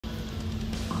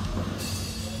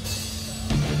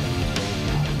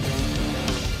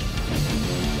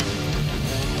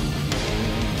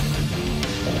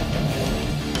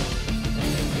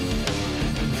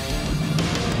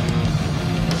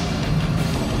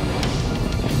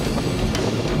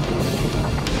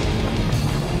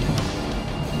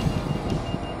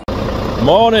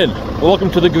Morning, welcome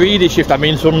to the greedy shift. I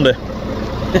mean Sunday.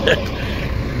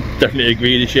 Definitely a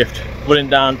greedy shift. Running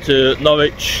down to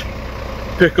Norwich,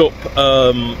 pick up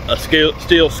a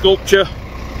steel sculpture.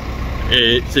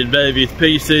 It's in various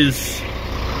pieces,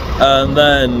 and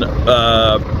then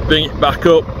bring it back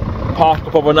up, park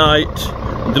up overnight,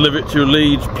 and deliver it to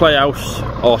Leeds Playhouse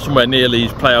or somewhere near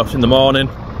Leeds Playhouse in the morning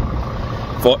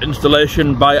for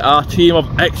installation by our team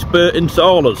of expert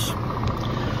installers,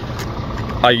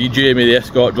 i.e. Jamie, the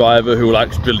escort driver who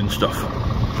likes drilling stuff.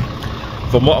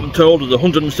 From what I'm told, there's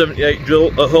 178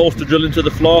 holes to drill into the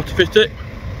floor to fit it,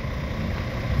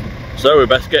 so we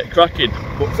best get cracking.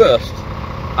 But first,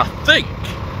 I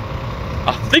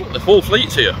think the full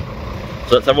fleet's here,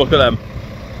 so let's have a look at them.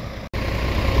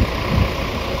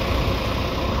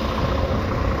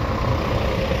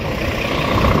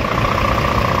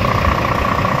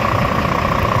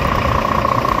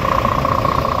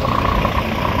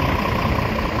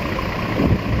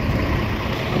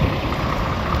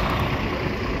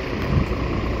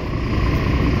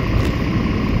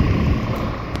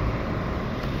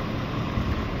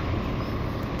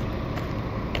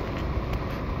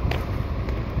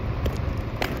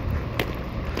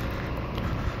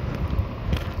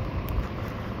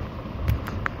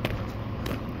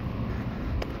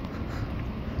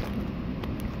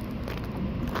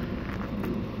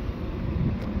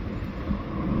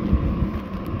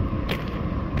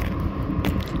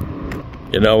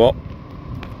 You know what?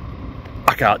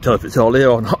 I can't tell if it's all here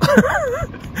or not.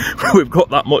 We've got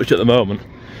that much at the moment.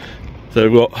 So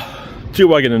we've got 2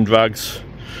 wagon and drags,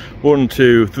 1,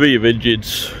 2, 3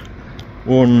 rigids,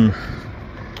 1,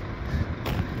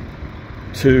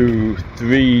 2,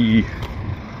 3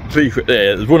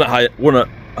 there. There's one at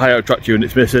higher track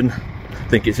units missing. I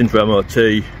think it's in for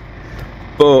MOT.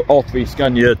 But all 3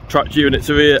 Scania track units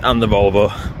are here and the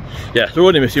Volvo. Yeah, so we're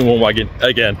only missing 1 wagon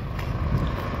again.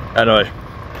 Anyway,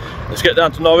 let's get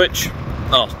down to Norwich.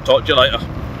 I'll talk to you later.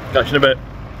 Catch you in a bit.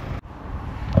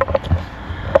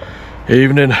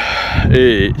 Evening.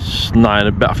 It's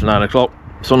a bit after 9 o'clock,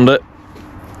 Sunday.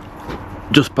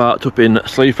 Just parked up in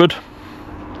Sleaford.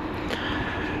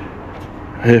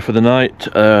 Here for the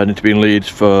night. I need to be in Leeds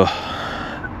for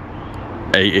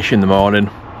 8ish in the morning,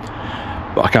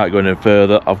 but I can't go any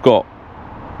further.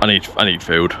 I need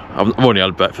food. I've only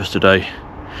had breakfast today.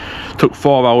 Took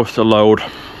 4 hours to load.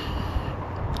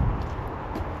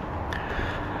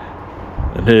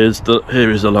 And here is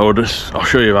the loader. I'll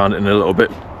show you around it in a little bit.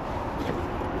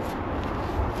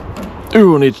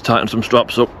 Ooh, I need to tighten some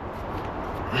straps up.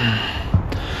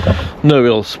 No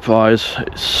real surprise.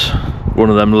 It's one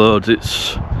of them loads.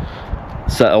 It's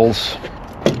settles.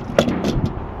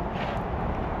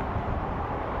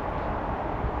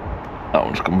 That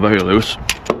one's come very loose.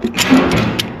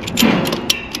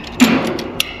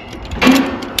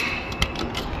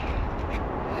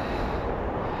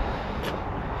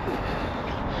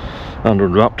 And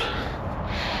unwrapped.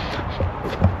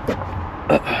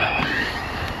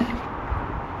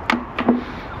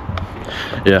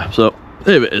 Yeah, so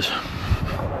here it is.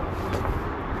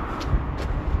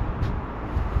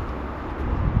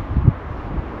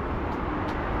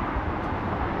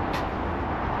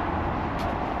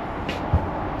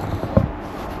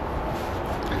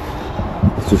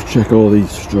 Let's just check all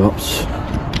these straps.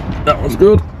 That one's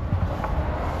good.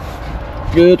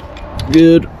 Good.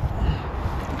 Good.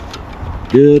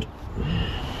 Good.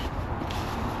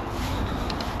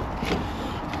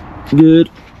 Good.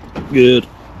 Good.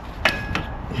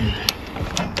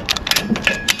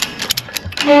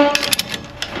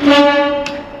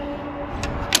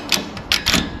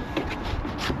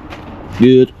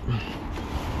 Good.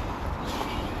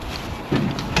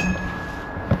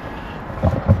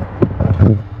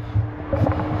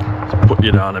 Let's put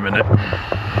you down a minute.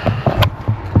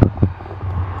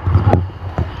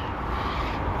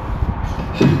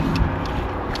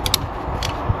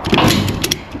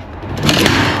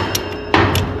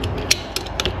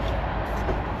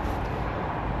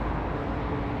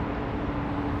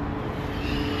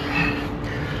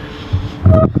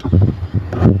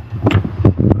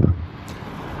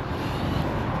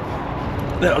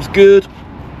 That was good.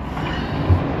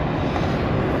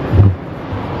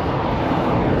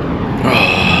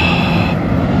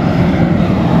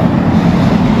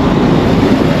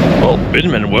 Well,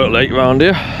 binmen work late round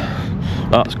here.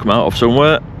 That's come out of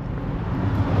somewhere.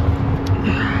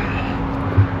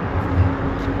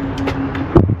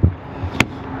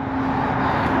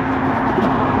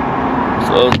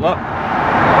 So there's that.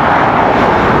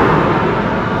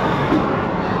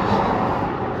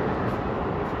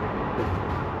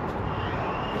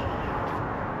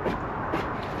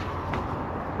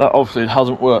 That obviously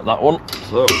hasn't worked, that one,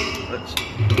 so let's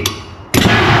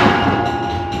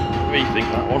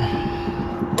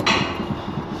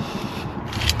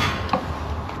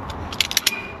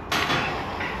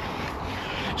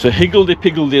It's a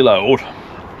higgledy-piggledy load.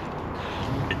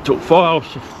 It took 4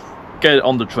 hours to get it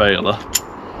on the trailer.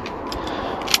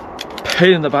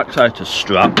 Pain in the backside to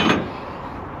strap.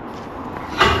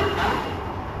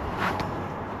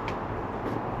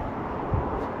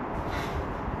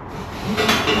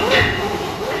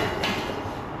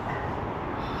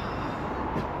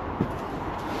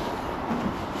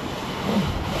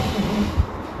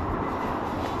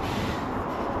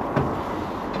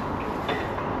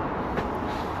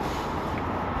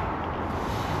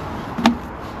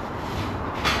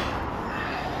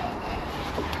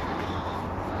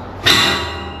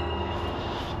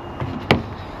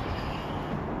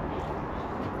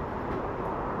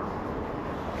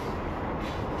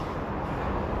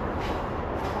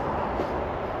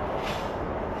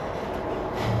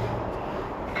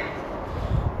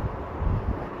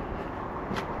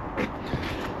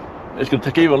 It's going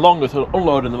to take even longer to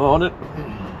unload in the morning.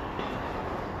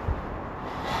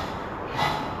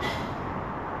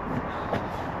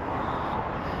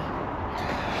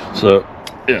 So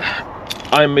yeah,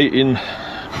 I'm meeting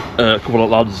a couple of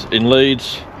lads in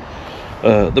Leeds.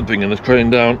 They're bringing this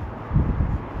crane down,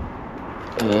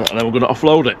 and then we're going to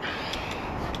offload it,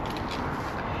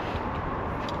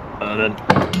 and then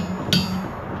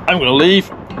I'm going to leave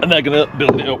and they're going to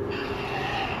build it up.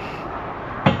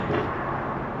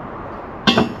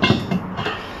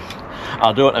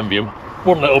 I don't envy them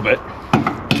one little bit.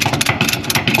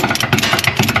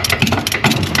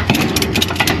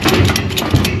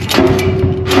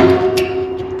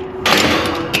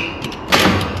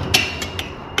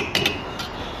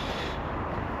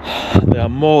 They are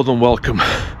more than welcome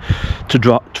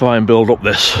to try and build up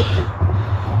this.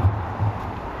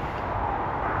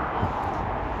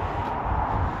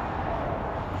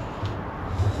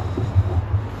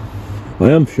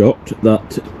 I am shocked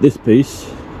that this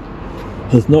piece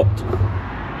has not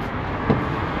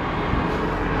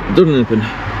done anything.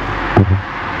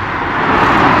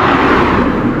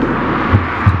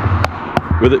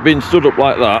 With it being stood up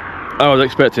like that, I was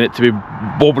expecting it to be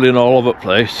bubbling all over the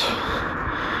place,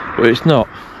 but it's not.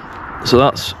 So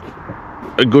that's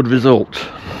a good result.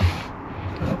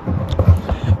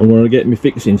 I'm going to get my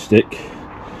fixing stick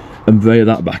and braid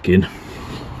that back in,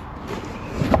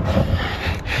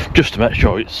 just to make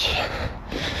sure it's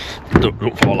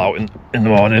don't fall out in the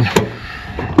morning.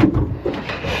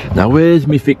 Now where's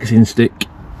my fixing stick?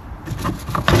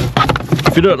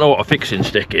 If you don't know what a fixing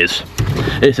stick is,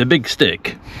 it's a big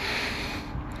stick.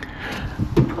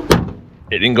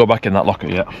 It didn't go back in that locker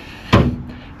yet.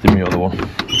 It's in the other one.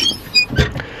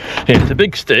 Yeah, it's a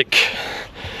big stick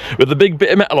with a big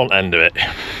bit of metal on the end of it,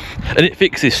 and it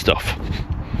fixes stuff.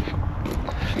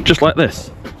 Just like this.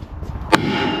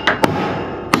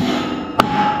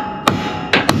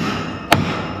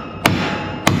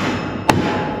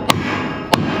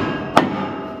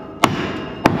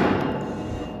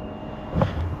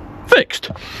 Fixed.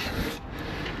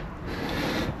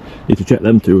 Need to check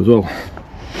them too as well.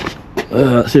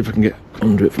 Let's see if I can get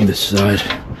under it from this side.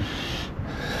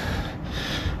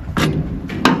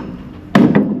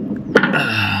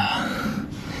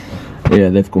 Yeah,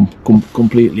 they've come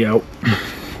completely out.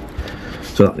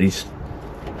 So that needs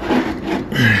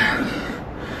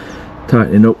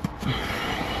tightening up.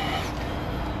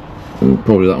 And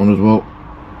probably that one as well.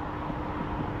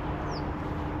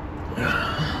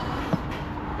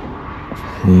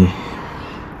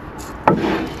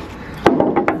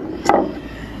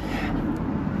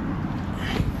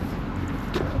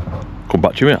 Come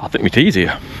back to you, I think it's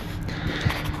easier.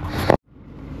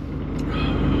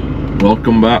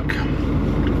 Welcome back.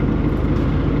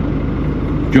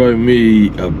 Join me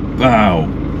about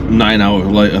 9 hours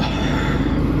later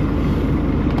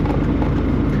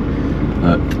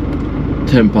at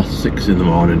 6:10 in the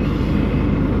morning.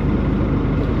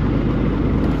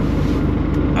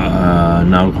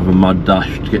 Now I have a mad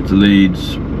dash to get to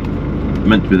Leeds.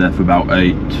 Meant to be there for about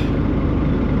 8.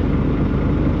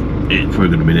 It's probably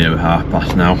going to be near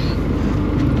past now.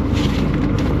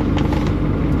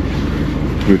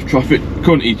 With traffic,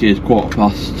 current ETA is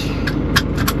past.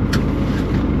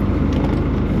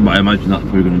 But I imagine that's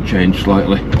probably going to change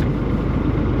slightly.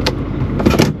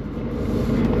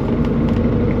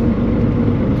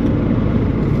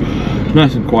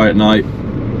 Nice and quiet night.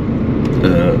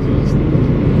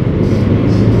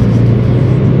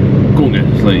 Couldn't get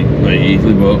to sleep very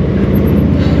easily, but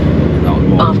that was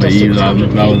more after me rather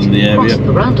than the area. Cross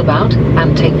the roundabout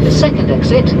and take the second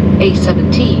exit,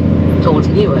 A17, towards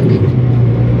Newark.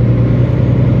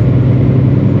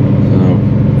 So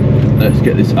let's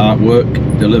get this artwork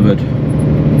delivered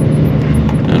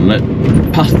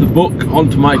and pass the book on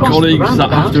to my colleagues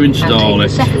that have to install it.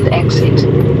 Second exit.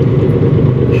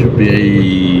 Should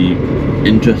be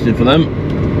interesting for them.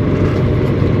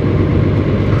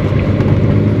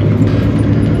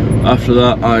 After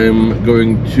that, I am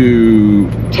going to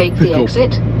take the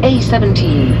exit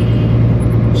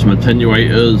A17. Some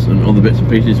attenuators and other bits and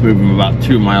pieces, moving about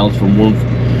 2 miles from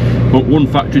one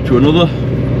factory to another,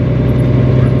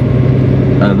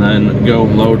 and then go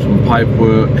load some pipe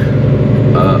work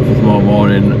for tomorrow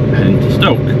morning, heading to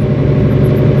Stoke.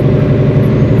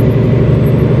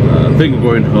 I think I'm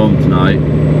going home tonight,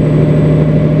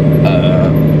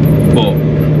 but I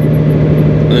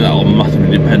think that'll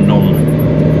massively depend on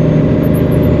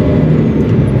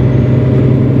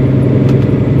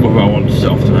whether I want to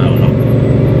set off tonight or not.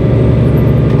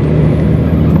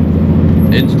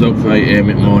 In Stoke for 8 AM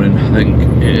in the morning, I think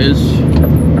it is.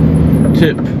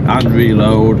 Tip and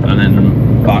reload, and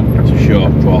then back to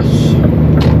Shawcross.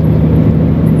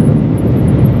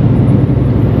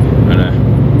 And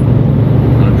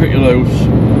I'll cut you loose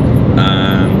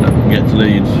and get to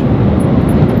Leeds.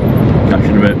 Catch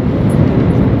you in a bit.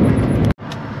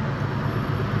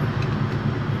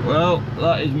 Well,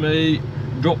 that is me.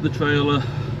 Dropped the trailer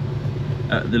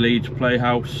at the Leeds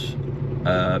Playhouse.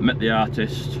 Met the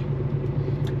artist.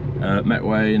 Met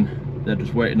Wayne. They're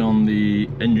just waiting on the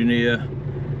engineer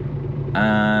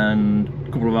and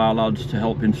a couple of our lads to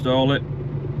help install it,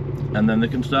 and then they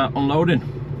can start unloading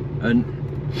and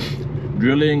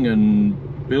drilling and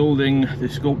building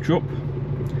this sculpture up.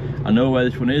 I know where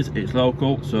this one is, it's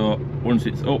local, so once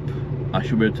it's up I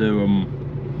should be able to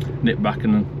nip back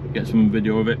and get some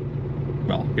video of it,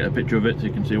 well, get a picture of it so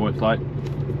you can see what it's like.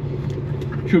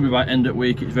 Should be by end of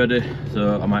week it's ready,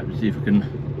 so I might see if I can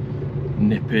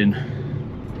nip in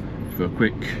for a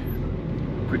quick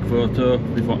photo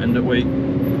before end of week.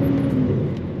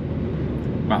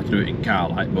 Might have to do it in car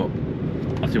light, but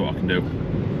I'll see what I can do.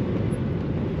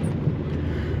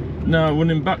 Now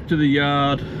running back to the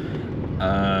yard,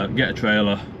 get a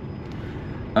trailer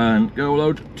and go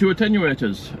load 2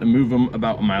 attenuators and move them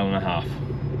about 1.5 miles.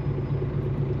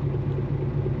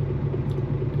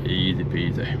 Easy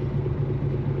peasy.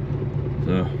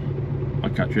 So I'll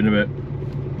catch you in a bit.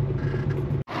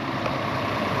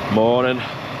 Morning.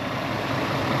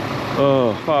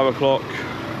 Oh, 5 o'clock.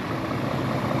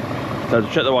 Time to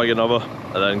check the wagon over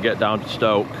and then get down to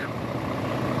Stoke.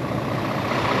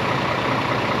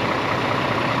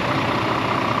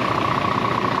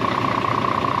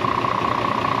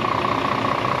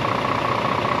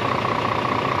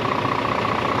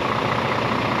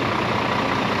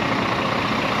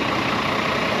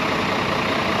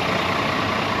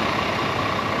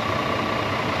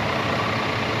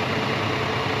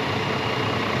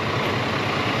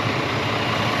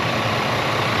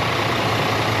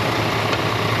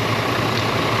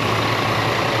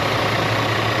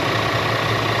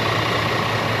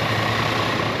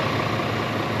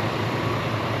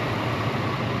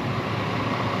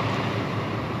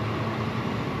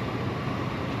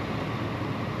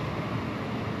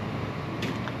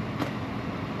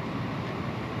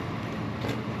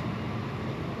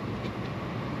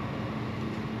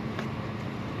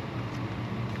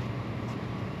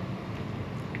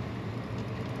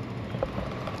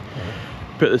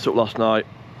 Picked this up last night,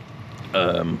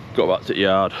 got back to the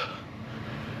yard,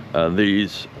 and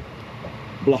these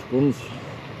black ones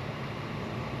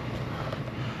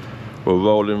were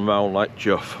rolling around like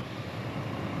chuff.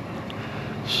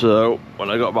 So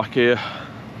when I got back here,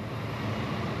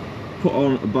 put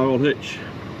on a barrel hitch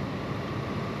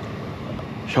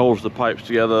which holds the pipes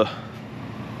together.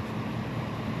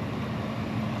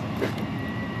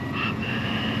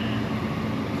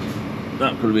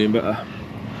 That could have been better.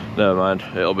 Never mind,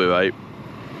 it'll be right.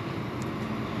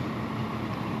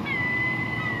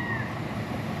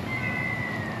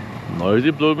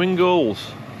 Noisy blooming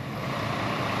gulls.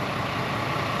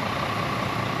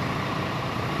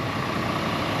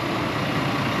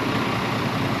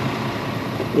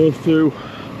 Those two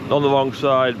on the wrong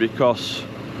side because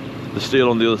the steel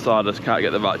on the other side, I just can't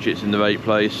get the ratchets in the right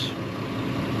place.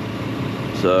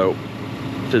 So,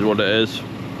 this is what it is.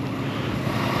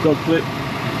 Dog clip.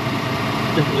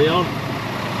 Definitely on.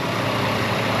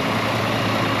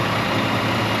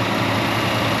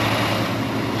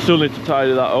 Still need to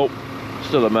tidy that up,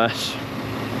 still a mess.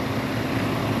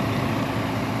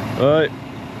 Right,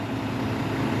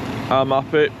 I'm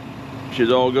happy,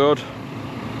 she's all good.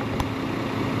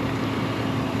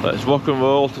 Let's rock and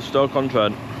roll to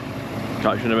Stoke-on-Trent.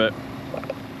 Catch you in a bit.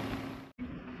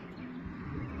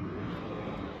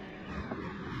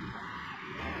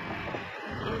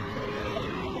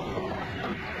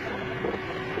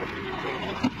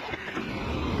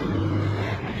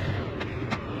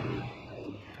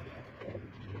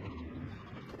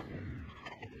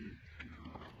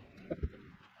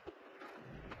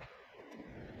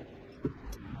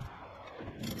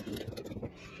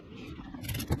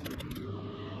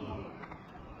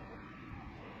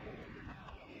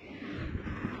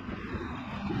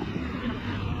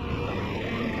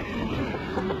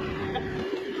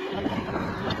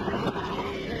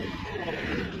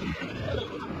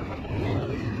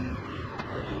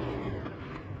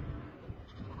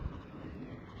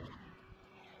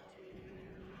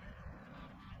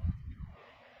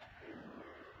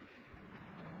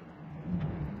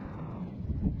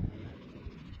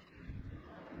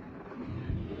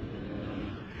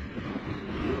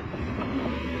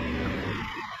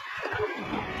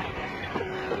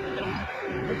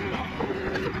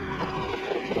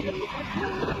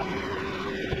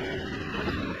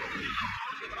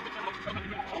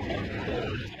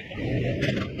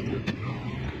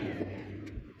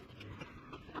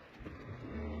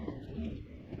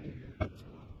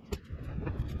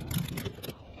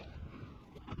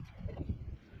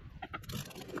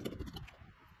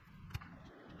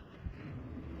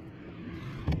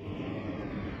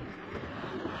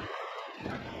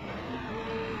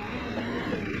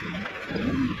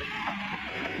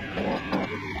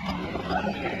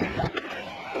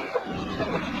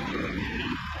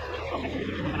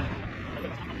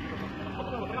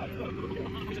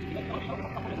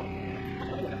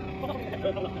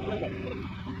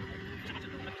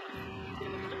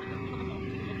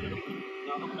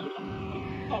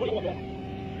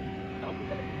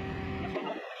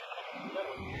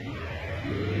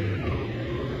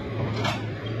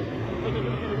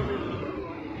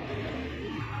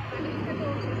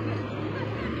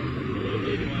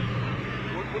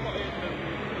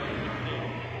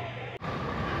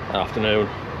 Afternoon.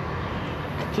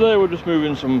 Today we're just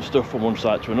moving some stuff from one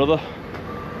site to another.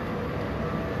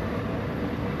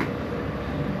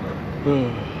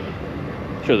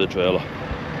 Show the trailer.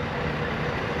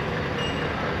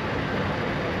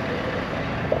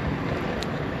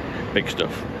 Big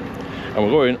stuff. And we're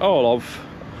going all of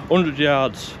 100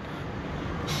 yards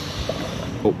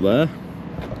up there,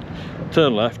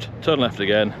 turn left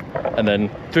again, and then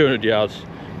 300 yards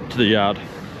to the yard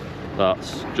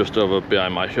that's just over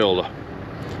behind my shoulder.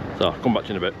 So I'll come back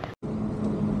to you in a bit.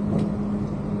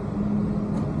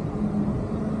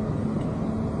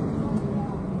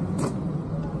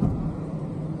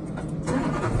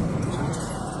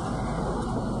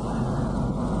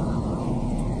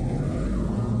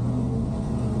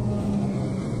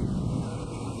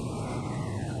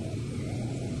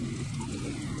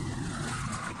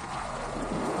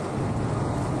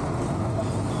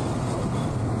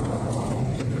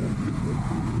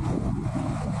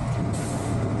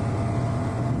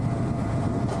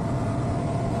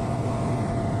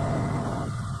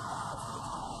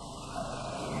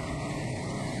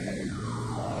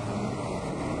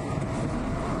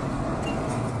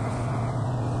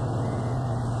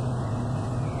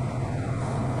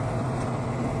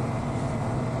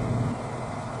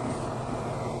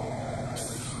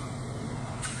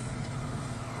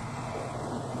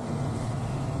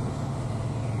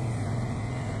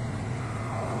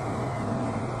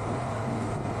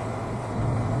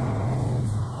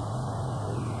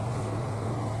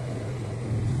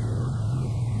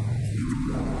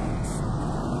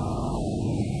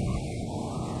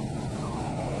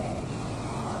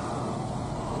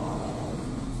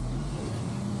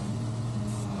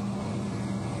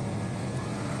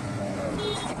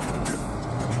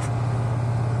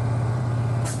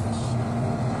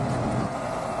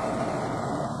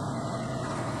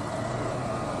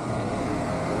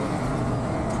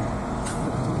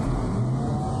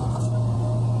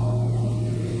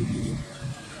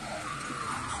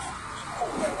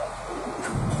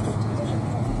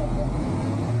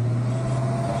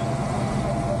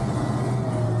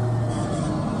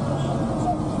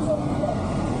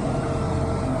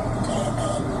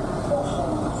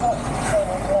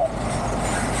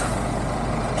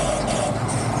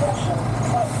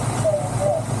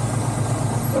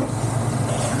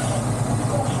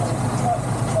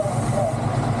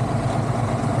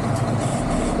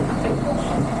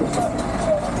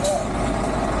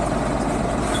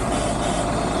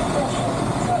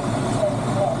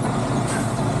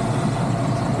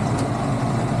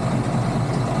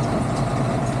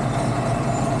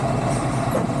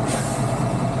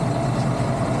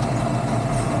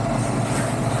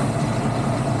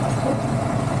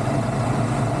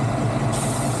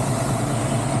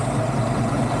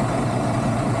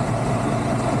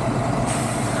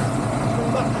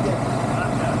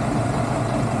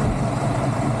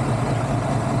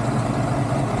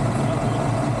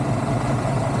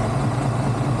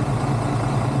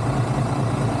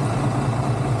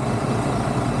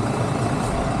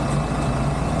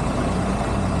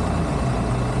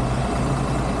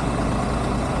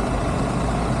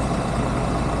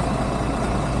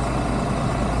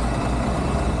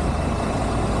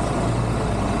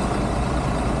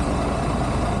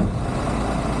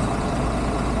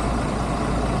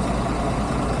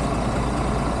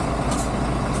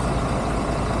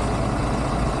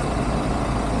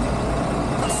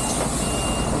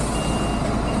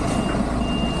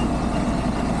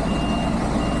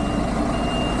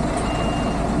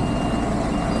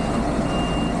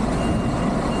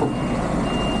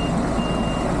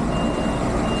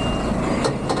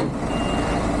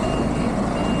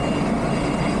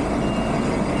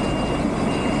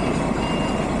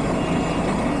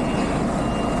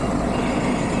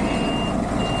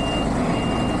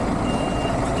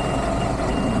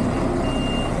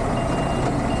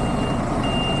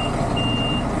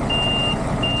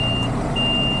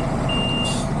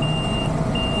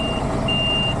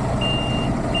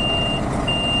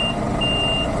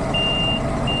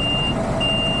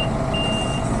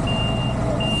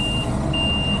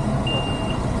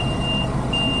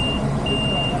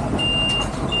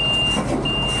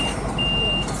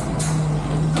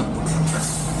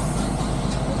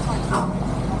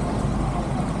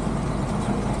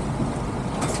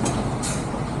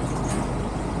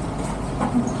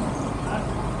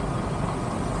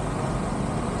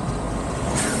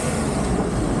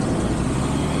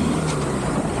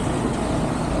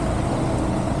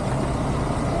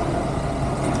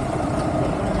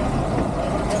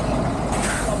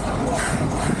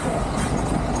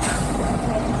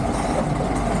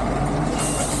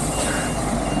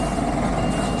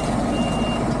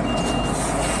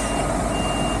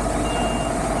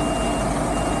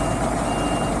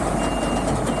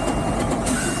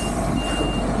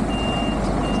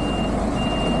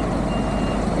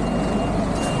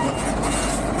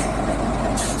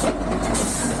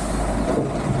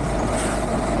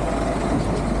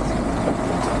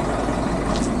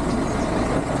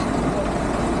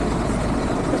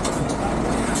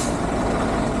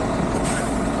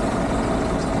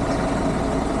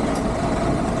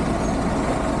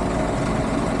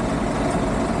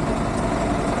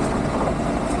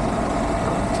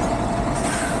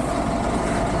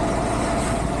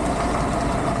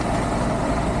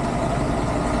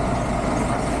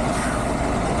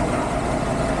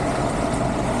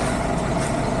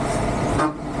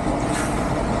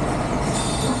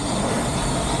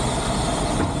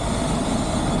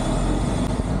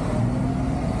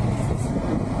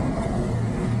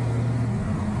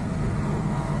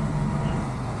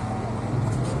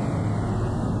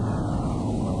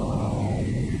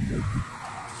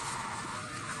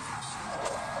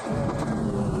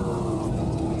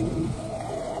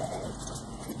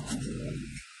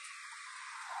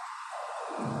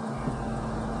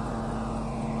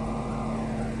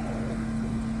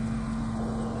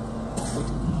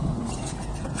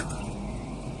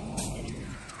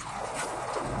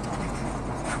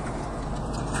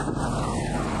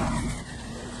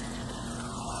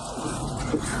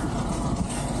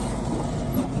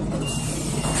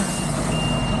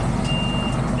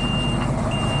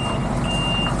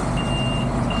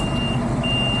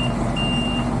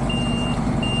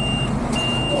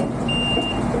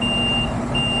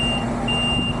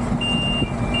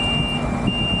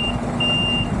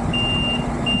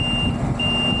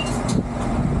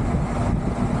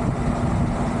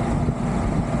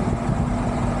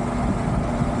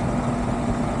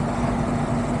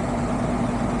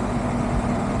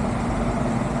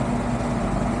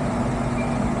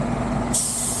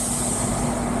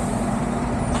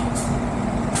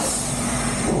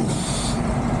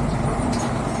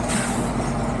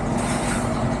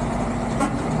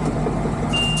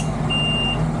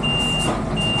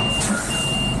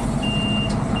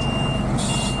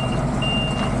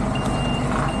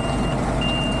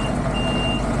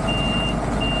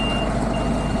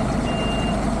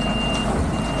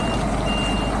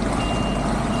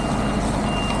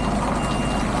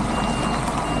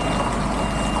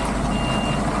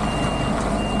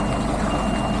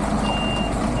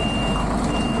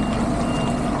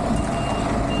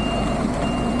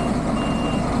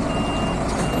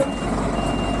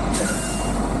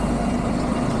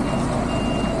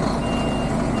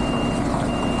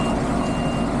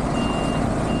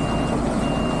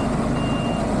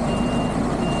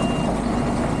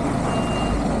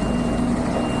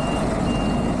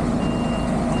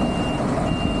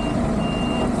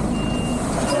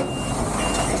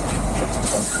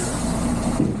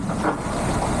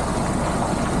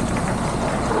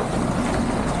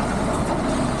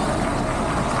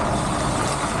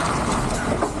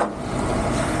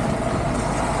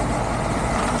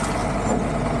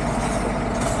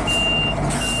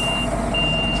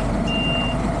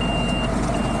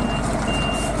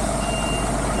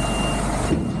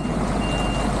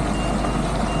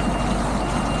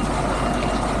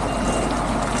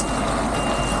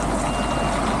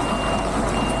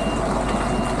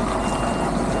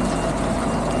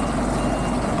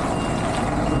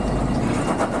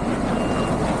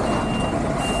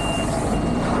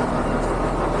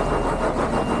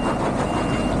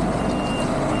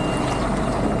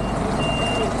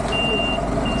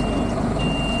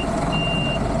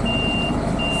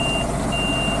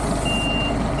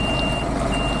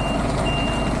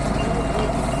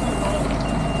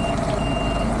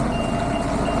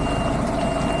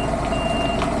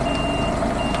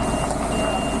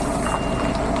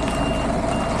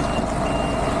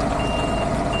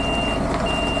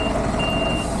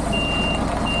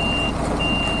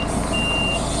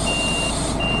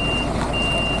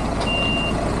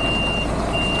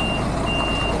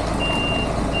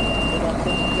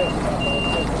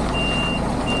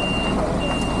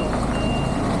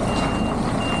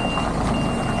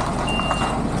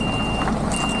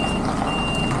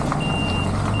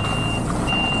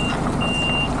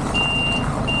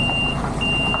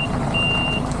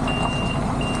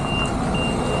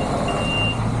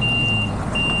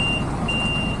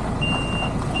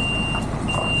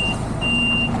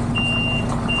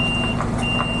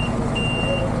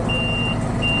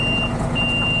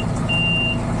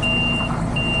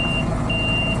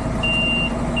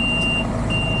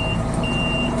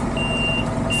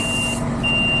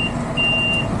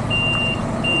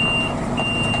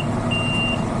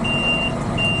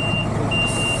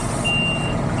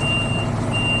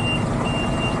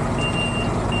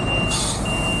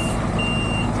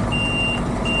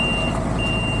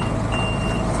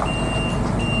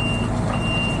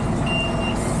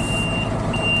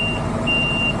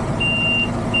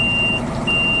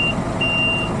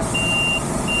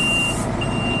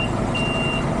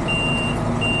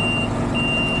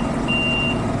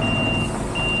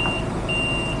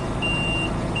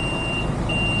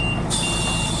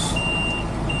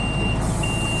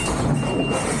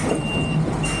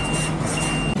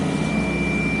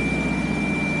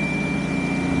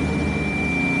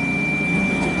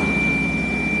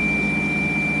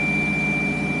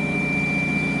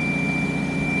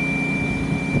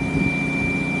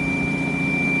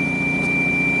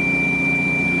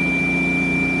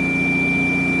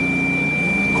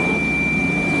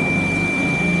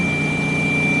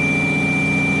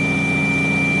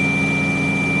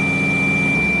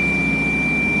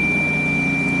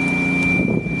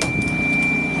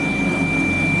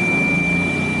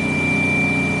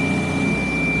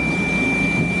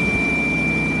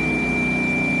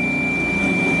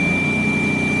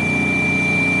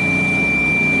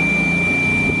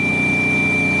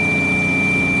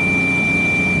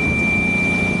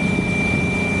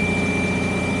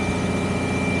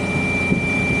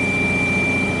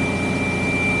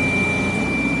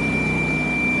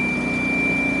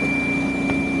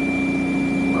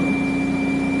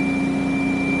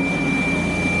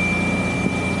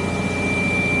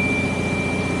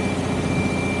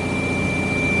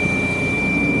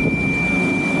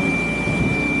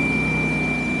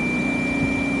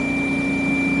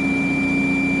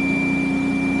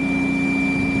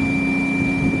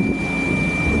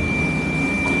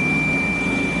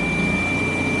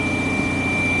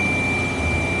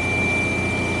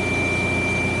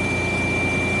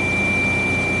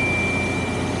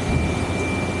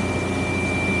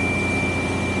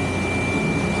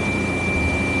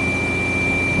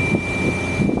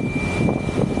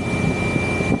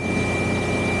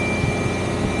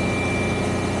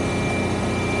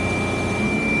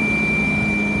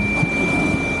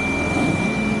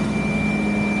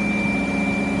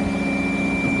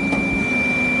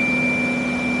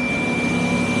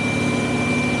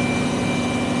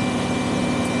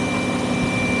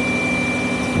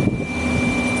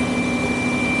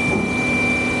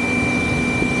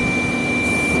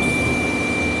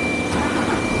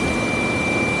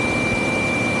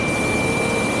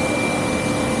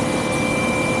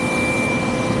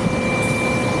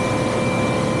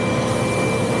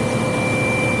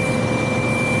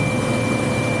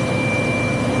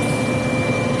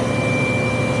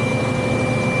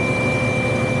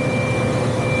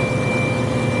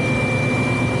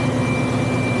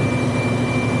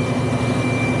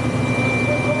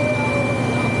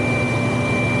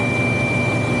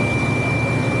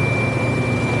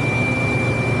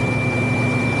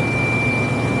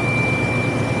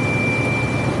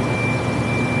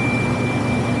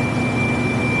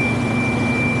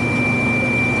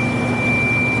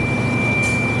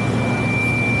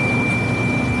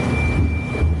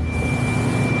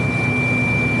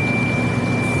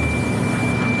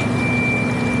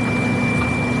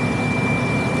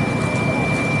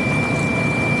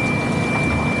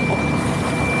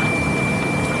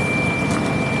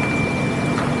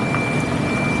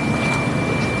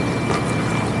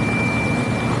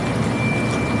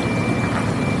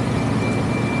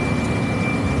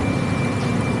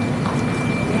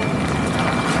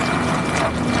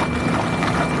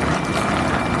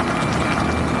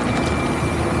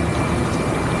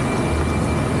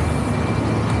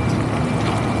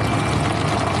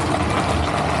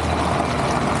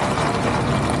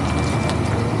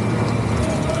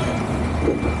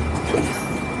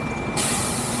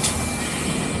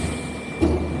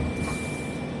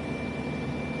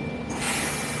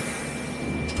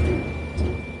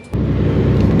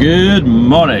 Good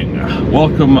morning,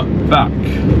 welcome back.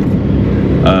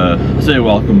 I say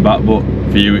welcome back, but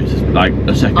for you it's like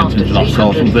a second since last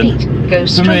saw something. Go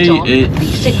straight on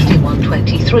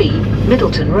B6123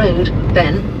 Middleton Road,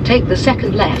 then take the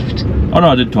second left. Oh no,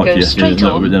 I did talk to you yesterday a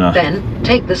little bit, didn't I? Then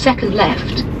take the second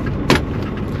left.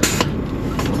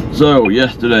 So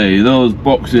yesterday, those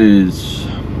boxes,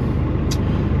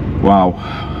 wow,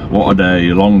 what a day,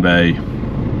 a long day.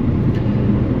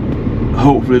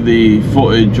 Hopefully the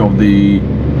footage of the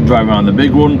drive around the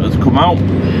big one has come out.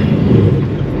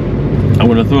 I'm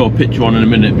going to throw a picture on in a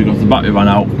minute because the battery ran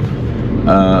out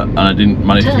and I didn't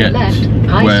manage to get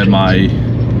where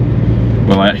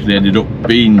I actually ended up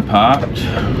being parked.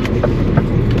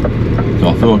 So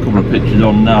I'll throw a couple of pictures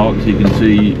on now so you can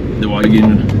see the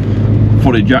wagon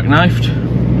fully jackknifed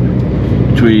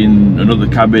between another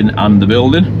cabin and the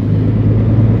building.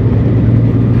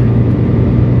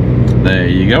 There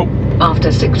you go.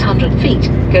 After 600 feet,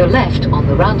 go left on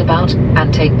the roundabout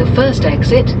and take the first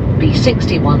exit,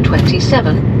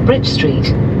 B6127 Bridge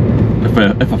Street.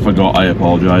 If I forgot, I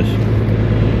apologise.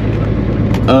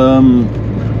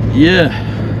 Yeah,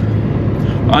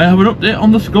 I have an update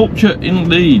on the sculpture in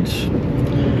Leeds.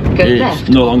 Go it's left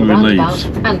no on the longer in roundabout Leeds.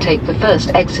 and take the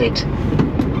first exit.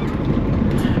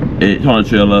 It's on a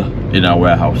trailer in our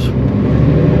warehouse.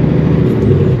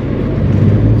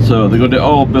 So they got it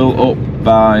all built up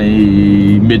by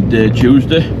midday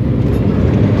Tuesday.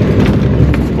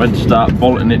 Went to start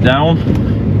bolting it down.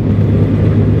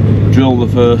 Drill the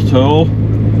first hole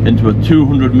into a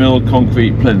 200mm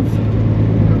concrete plinth.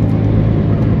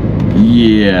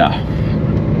 Yeah,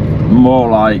 more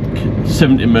like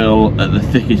 70mm at the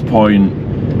thickest point,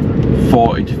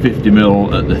 40 to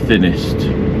 50mm at the thinnest,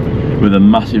 with a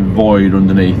massive void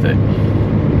underneath it.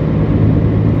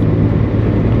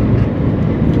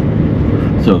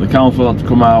 So the council had to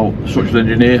come out, the structural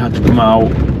engineer had to come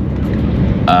out,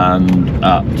 and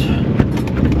at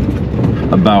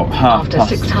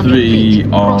about3:30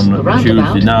 on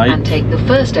Tuesday night, and take the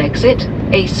first exit,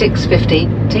 A650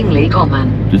 Tingley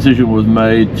Common. Decision was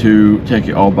made to take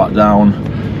it all back down.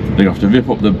 They have to rip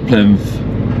up the plinth,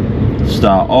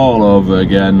 start all over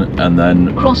again, and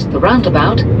then cross the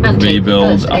roundabout and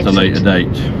rebuild at a later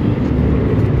date.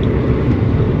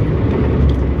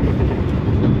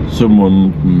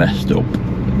 Someone messed up.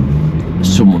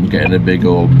 Someone's getting a big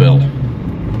old bill.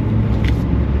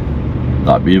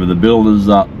 That'd be either the builders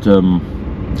that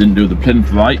didn't do the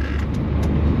plinth right,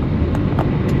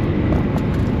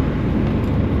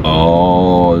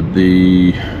 or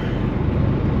the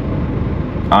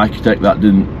architect that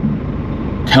didn't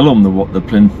tell them what the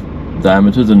plinth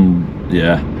diameters, and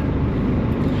yeah,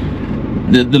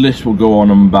 the list will go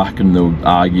on and back and they'll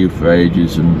argue for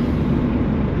ages, and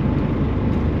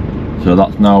so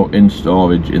that's now in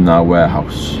storage in our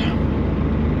warehouse.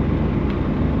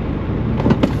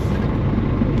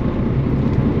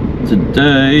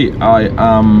 Today I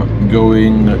am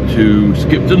going to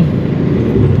Skipton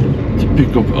to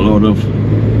pick up a load of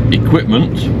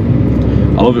equipment.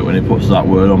 I love it when he puts that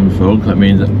word on the phone because it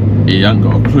means that he ain't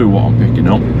got a clue what I'm picking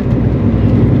up.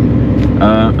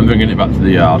 I'm bringing it back to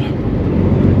the yard.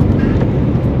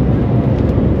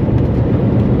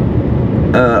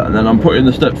 And then I'm putting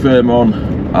the step frame on,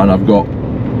 and I've got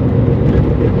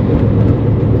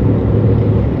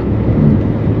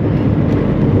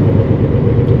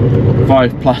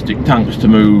five plastic tanks to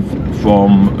move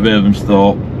from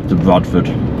Ravensthorpe to Bradford.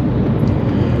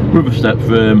 With a step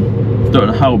frame, don't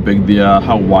know how big they are,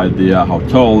 how wide they are, how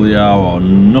tall they are, or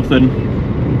nothing.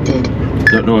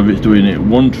 Don't know if it's doing it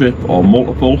one trip or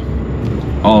multiple.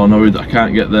 All I know is that I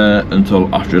can't get there until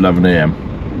after 11 AM.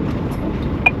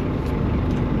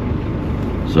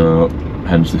 So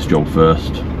hence this job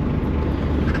first.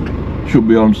 Should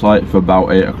be on site for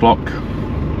about 8 o'clock.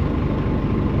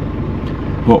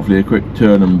 Hopefully a quick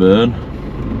turn and burn.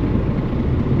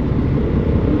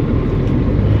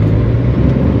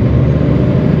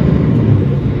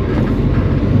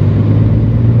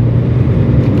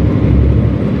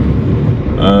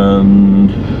 And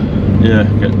yeah,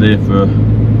 get there for,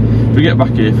 if we get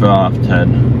back here for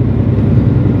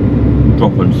 10:30,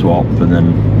 drop and swap, and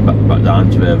then back down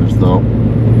to Ravensthorpe.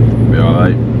 Be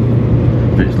alright.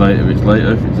 If it's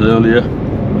later, if it's earlier,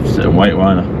 I'll sit and wait,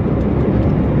 why not?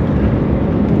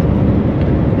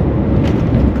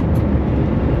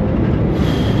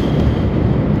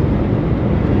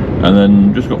 And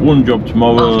then just got one job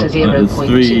tomorrow. After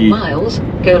 0.2 miles,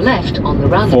 go left on the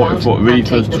roundabout 40-foot and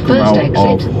reefers take the to come first out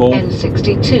exit, of Hull.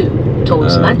 N62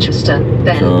 towards Manchester,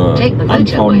 then So take the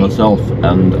Anton, motorway. myself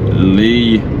and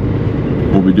Lee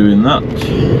will we'll be doing that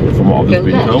from what I've just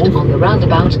been told. Go left on the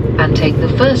roundabout and take the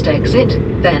first exit,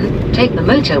 then take the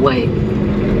motorway.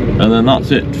 And then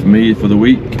that's it for me for the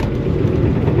week.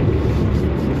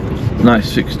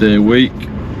 Nice 6-day week.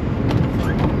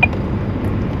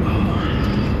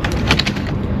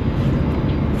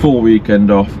 Full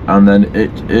weekend off, and then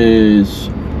it is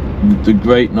the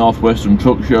Great Northwestern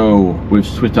Truck Show with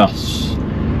Switas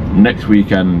next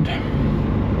weekend.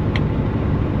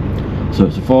 So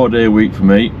it's a 4-day week for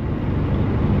me.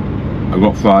 I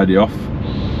got Friday off,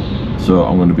 so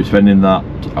I'm going to be spending that.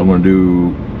 I'm going to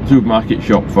do supermarket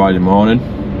shop Friday morning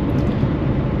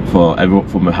for everyone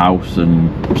from my house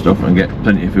and stuff, and get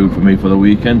plenty of food for me for the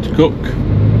weekend to cook.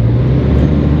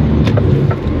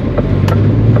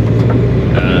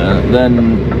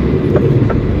 Then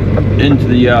into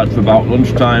the yard for about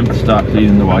lunchtime to start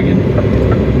cleaning the wagon.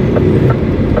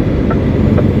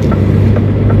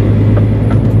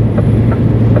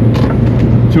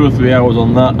 2 or 3 hours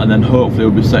on that, and then hopefully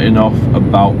we'll be setting off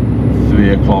about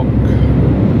 3 o'clock,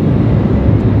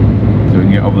 so we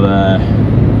can get over there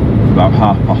about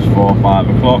 4:30, 5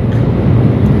 o'clock.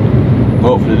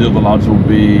 Hopefully the other lads will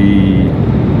be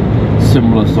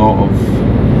similar sort of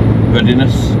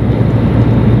readiness.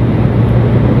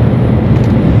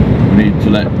 We need to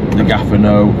let the gaffer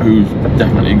know who's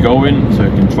definitely going, so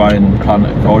we can try and plan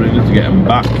accordingly to get them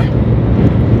back.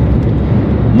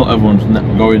 Not everyone's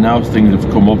going now, so things have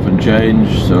come up and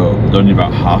changed, so there's only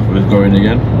about half of us going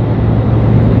again.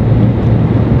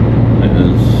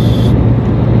 There's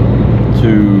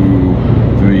 2,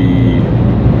 3,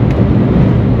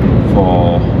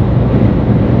 4,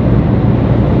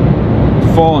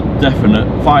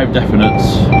 5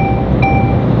 definites.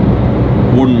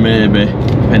 1 maybe,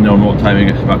 depending on what time he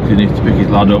gets back, because he needs to pick his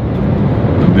lad up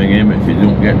and bring him. If he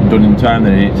don't get done in time,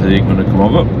 then he ain't going to come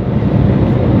over.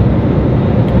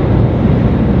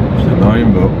 It's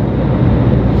annoying, but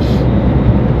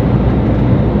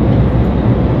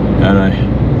anyway,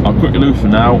 I'll quickly loose for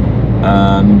now,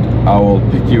 and I will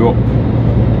pick you up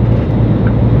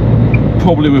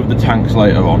probably with the tanks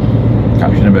later on.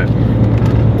 Catch you in a bit.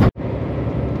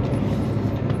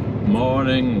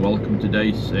 Morning, welcome to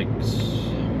day 6.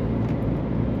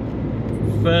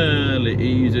 Fairly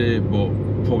easy, but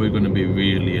probably going to be a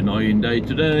really annoying day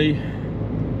today.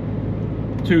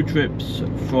 2 trips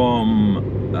from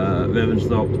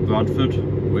Ravensthorpe to Bradford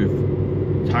with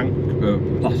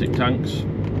plastic tanks.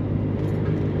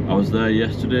 I was there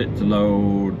yesterday to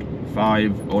load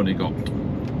 5, only got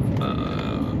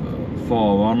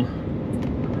 4 on,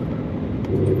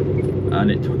 and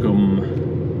it took them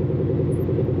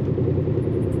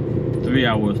 3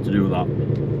 hours to do that,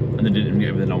 and they didn't even get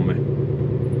everything on me.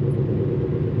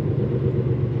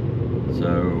 So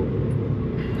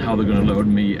how they're going to load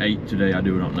me 8 today, I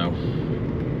do not know.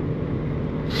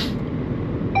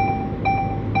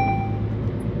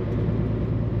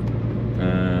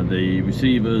 The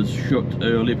receivers shut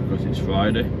early because it's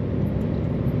Friday,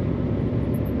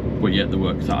 but yet they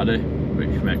work Saturday,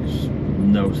 which makes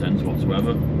no sense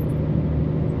whatsoever.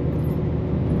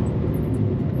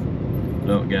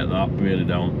 Don't get that, really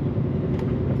don't.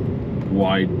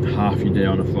 Why half your day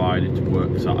on a Friday to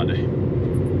work Saturday?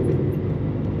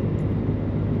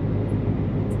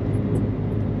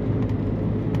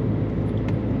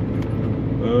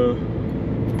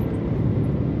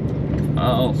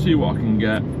 I'll see what I can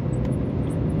get,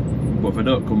 but if I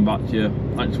don't come back to you,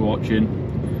 thanks for watching.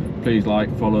 Please like,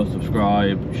 follow,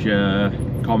 subscribe, share,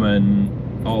 comment,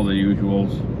 all the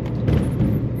usuals.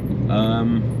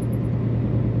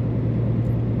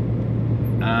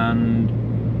 And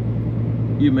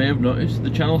you may have noticed the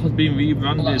channel has been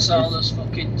rebranded. Well, that's all those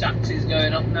fucking taxes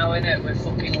going up now, innit, with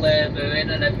fucking labour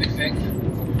in and everything.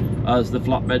 As the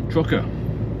Flatbed Trucker.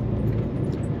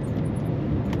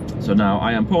 So now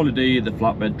I am Paulie D, the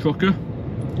Flatbed Trucker,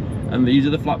 and these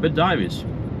are the Flatbed Diaries.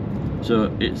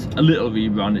 So it's a little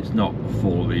rebrand, it's not a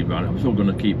full rebrand. I'm still going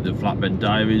to keep the Flatbed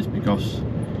Diaries because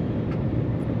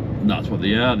that's what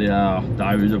they are. They are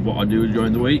diaries of what I do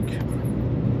during the week.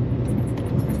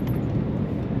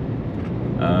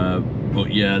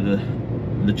 But yeah,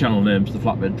 the channel name's the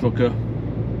Flatbed Trucker.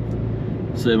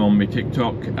 Same on my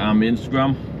TikTok and my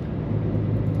Instagram.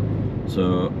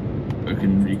 So you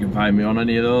can find me on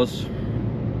any of those.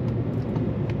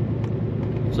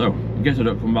 So I guess I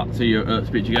don't come back to you,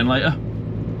 speak to you again later.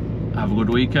 Have a good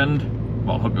weekend.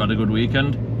 Well, I hope you had a good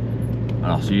weekend, and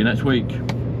I'll see you next week.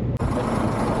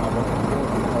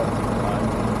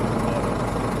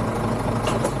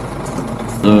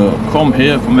 So from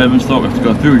here, from Ravensthorpe, we have to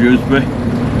go through Dewsbury,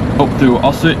 up through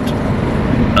Ossett,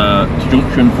 to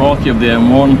junction 40 of the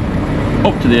M1,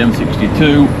 up to the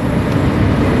M62,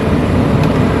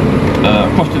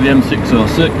 across to the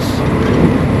M606.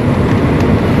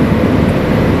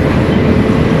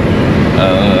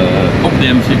 Up the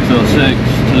M606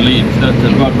 to the Leeds, to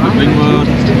the Bradford Ring Road.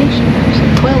 Destination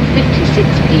at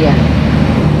 12:56 p.m.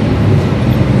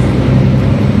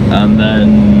 And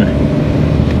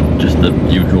then just the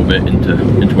usual bit into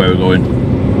where we're going.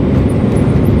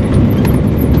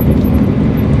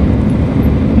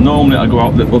 Normally I go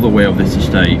out the other way of this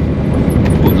estate,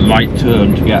 but the right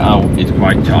turn to get out is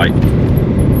quite tight.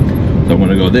 So I'm going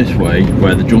to go this way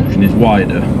where the junction is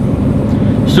wider.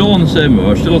 Still on the same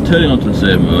road, still turning onto the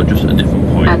same road, just at a different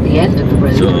point. At the end of the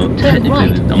road, so turn technically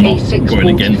right, I'm not going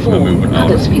against my movement out.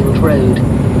 Huddersfield Road.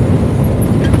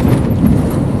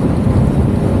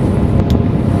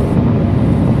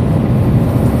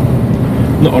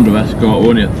 Not under escort,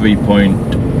 only at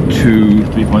 3.2,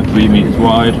 3.3 metres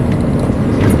wide.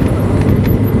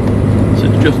 So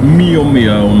it's just me on my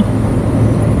own.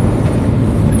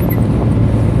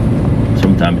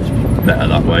 Sometimes it's better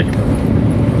that way.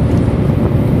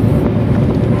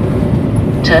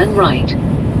 Turn right.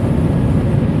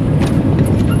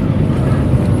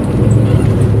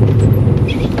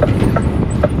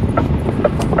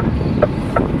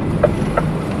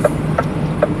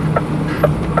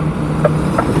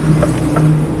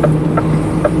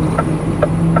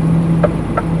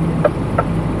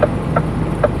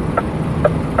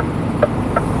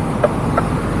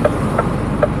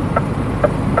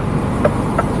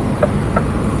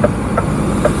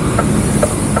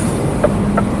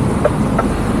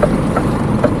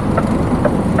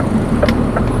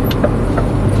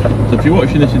 If you're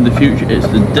watching this in the future, it's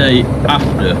the day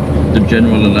after the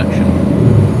general election,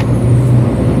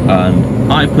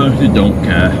 and I personally don't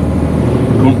care,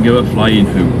 couldn't give a flying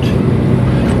hoot,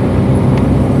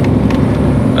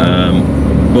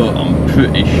 but I'm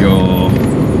pretty sure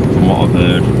from what I've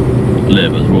heard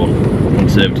Labour's won,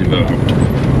 Conservative are out,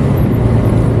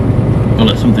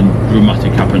 unless something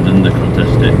dramatic happened and they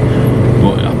contest it.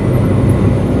 But yeah,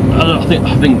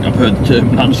 I think I've heard the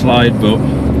term landslide, but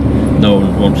no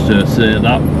one wants to say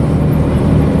that.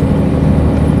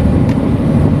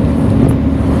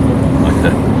 Like I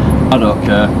said, I don't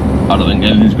care. I don't think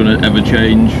anything's going to ever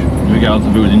change regardless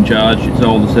of who's in charge. It's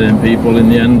all the same people in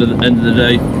the end of the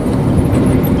day.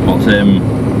 All the same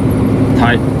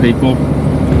type of people,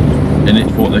 and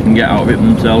it's what they can get out of it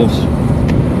themselves.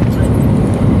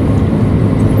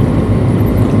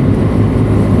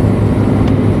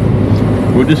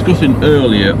 We were discussing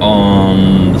earlier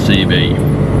on the CV.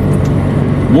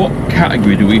 What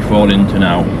category do we fall into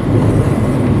now?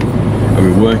 Are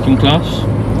we working class?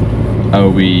 Are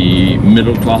we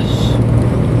middle class?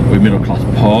 Are we middle class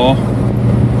poor?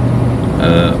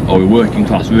 Are we working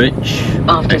class rich?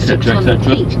 After 600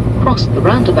 feet, cross the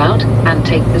roundabout and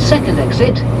take the second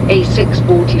exit,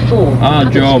 A644, Our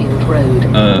job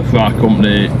Huddersfield Road. for our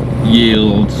company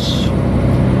yields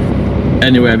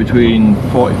anywhere between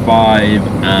 45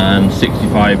 and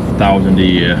 65,000 a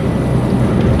year,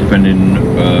 depending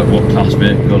what class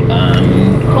vehicle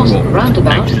and Cross the what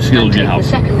roundabout extra and skills you take the have.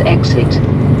 second exit.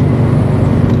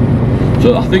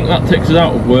 So I think that takes us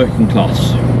out of working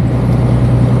class.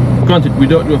 Granted, we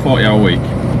don't do a 40-hour week.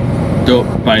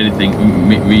 Don't by anything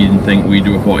reason think we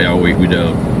do a 40-hour week, we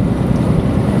don't.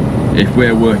 If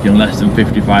we're working less than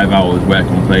 55 hours, we're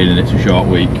complaining it's a short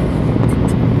week.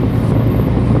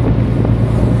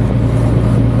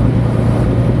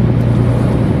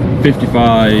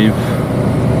 $55,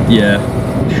 yeah,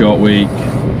 short week.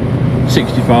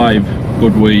 65,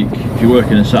 good week. If you're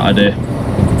working a Saturday,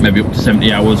 maybe up to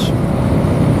 70 hours.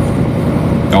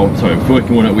 Oh, sorry, if you're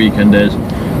working one at weekend days,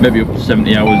 maybe up to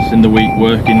 70 hours in the week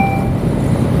working.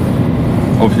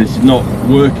 Obviously this is not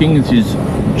working, this is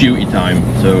duty time,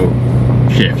 so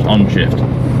shift, on shift.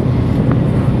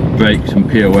 Breaks and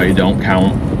POA don't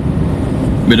count.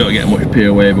 We don't get much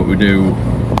POA, but we do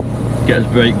get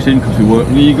us breaks in because we work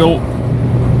legal.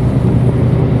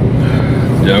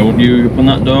 Don't you open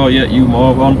that door yet, you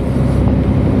moron.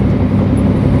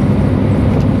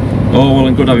 Oh, well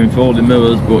and good having folding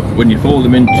mirrors, but when you fold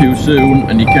them in too soon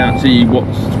and you can't see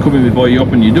what's coming before you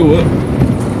open your door,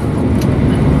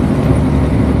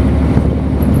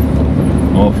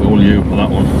 oh, fool you for that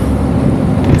one.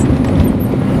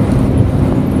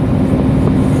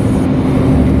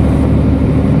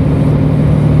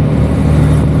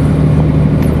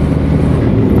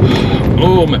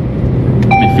 Oh, my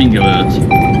finger hurts.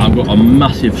 I've got a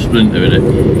massive splinter in it.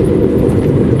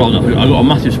 Well, no, I've got a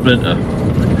massive splinter.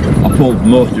 I pulled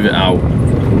most of it out,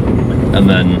 and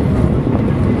then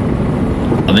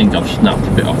I think I've snapped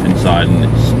a bit off inside and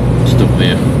it's stuck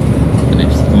there and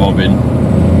it's throbbing.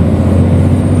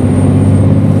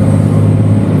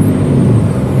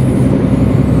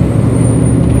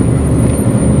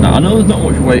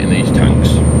 weight in these tanks,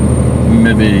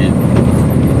 maybe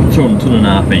ton and a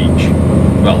half each.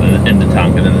 Well, in the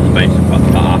tank, and then there's a base of about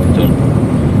half a ton.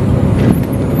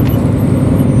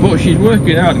 But she's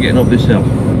working hard getting up this hill.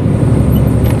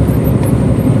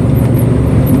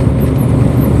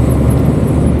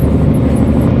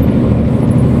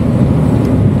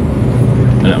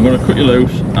 And I'm going to cut you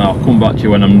loose, and I'll come back to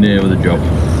you when I'm near with the job.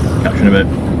 Catch you in a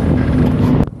bit.